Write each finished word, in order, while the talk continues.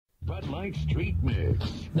Bud Light Street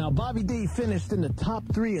Mix. Now, Bobby D finished in the top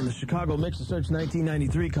 3 in the Chicago Mix and Search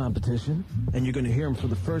 1993 competition, and you're going to hear him for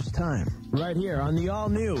the first time right here on the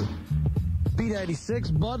all-new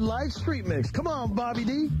B96 Bud Light Street Mix. Come on, Bobby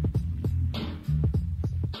D.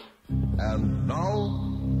 And now,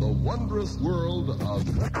 the wondrous world of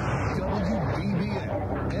WBBM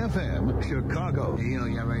FM Chicago. Hey,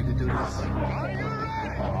 y'all ready to do this? Are you ready?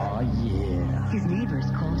 Oh, yeah. His neighbors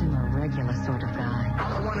called him a regular sort of guy.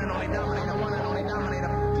 I'm the one and only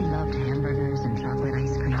dominator, He loved hamburgers and chocolate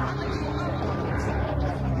ice cream.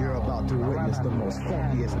 You're about to witness the most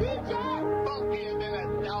funkiest. Funkier than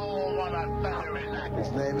a dog on a Saturday night.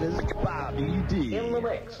 His name is Bobby D. In the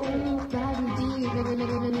mix. Bobby D,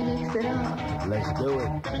 mix it up. Let's do it.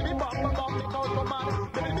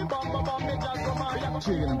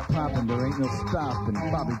 Chicken and poppin', there ain't no stopping.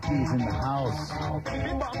 Bobby D's in the house.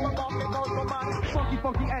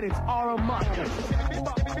 Funky edits are a must.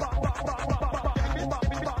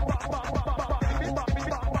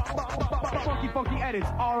 Funky edits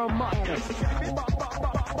are a must.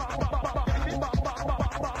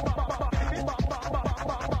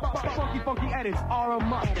 Funky edits are a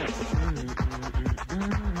must.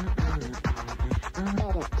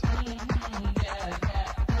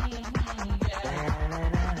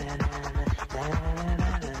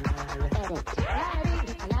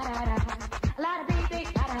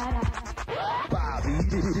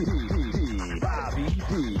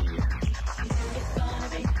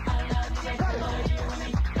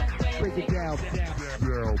 Break it down.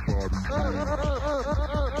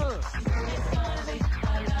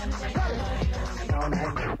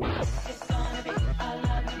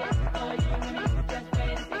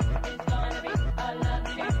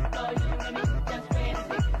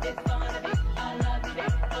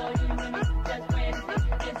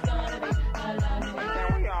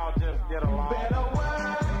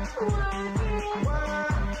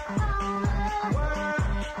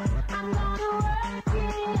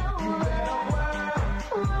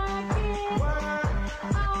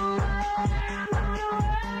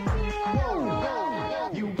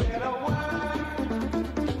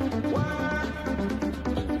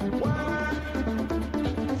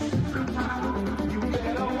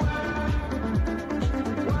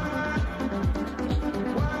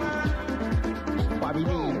 Bobby D,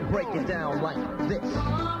 break it down like this.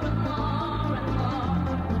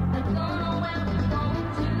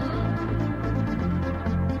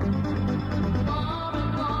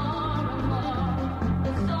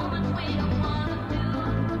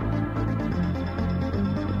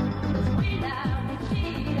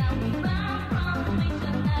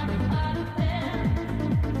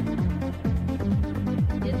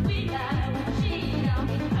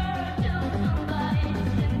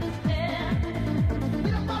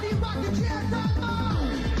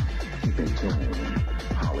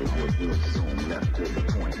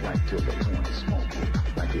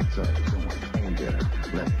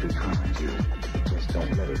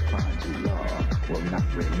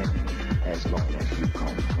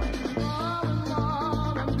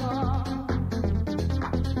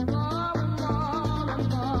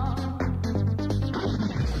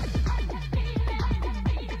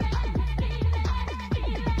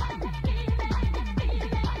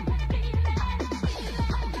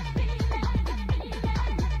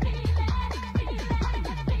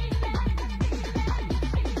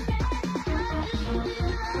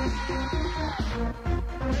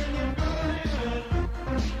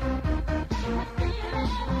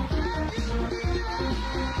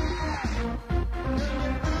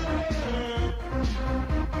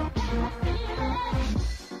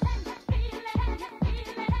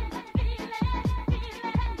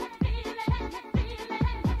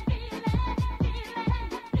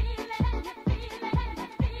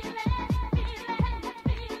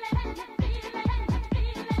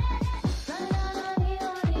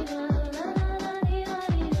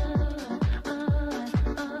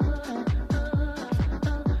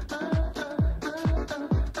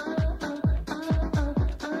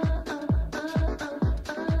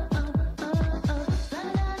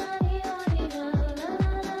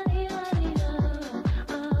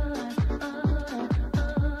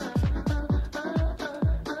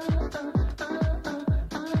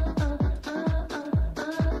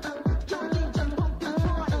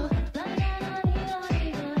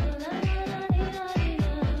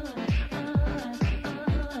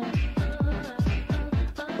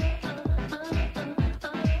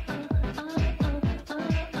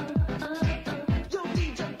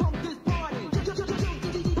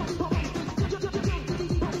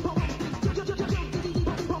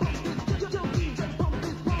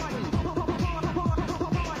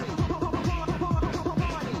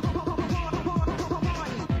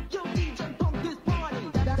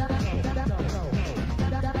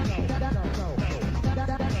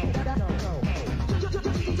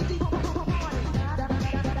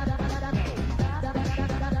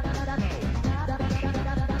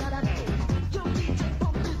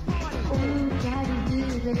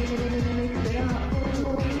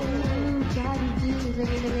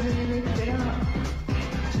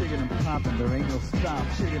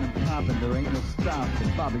 stop. Chicken and poppin', there ain't no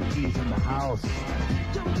stopping. Bobby G's in the house.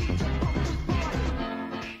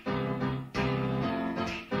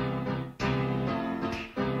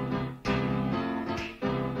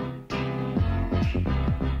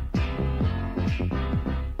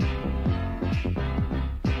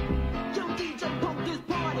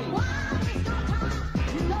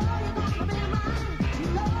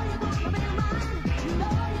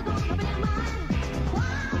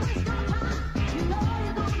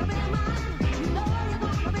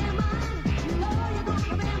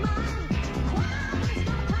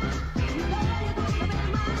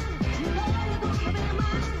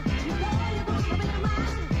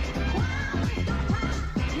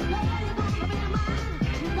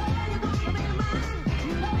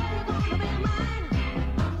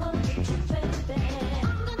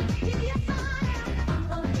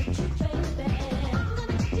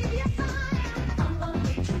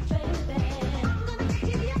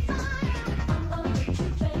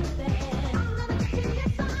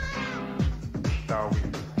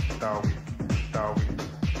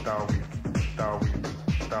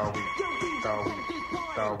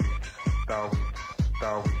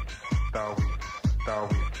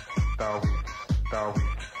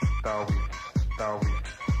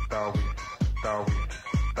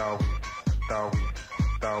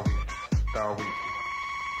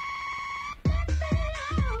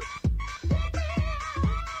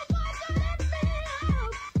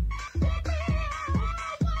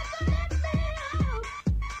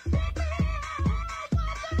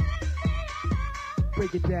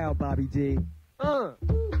 Break it down, Bobby D. The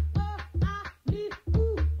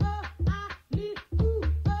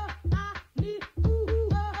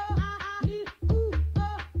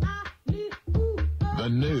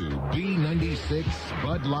new B96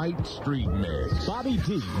 Bud Light Street Mix. Bobby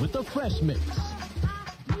D with the fresh mix.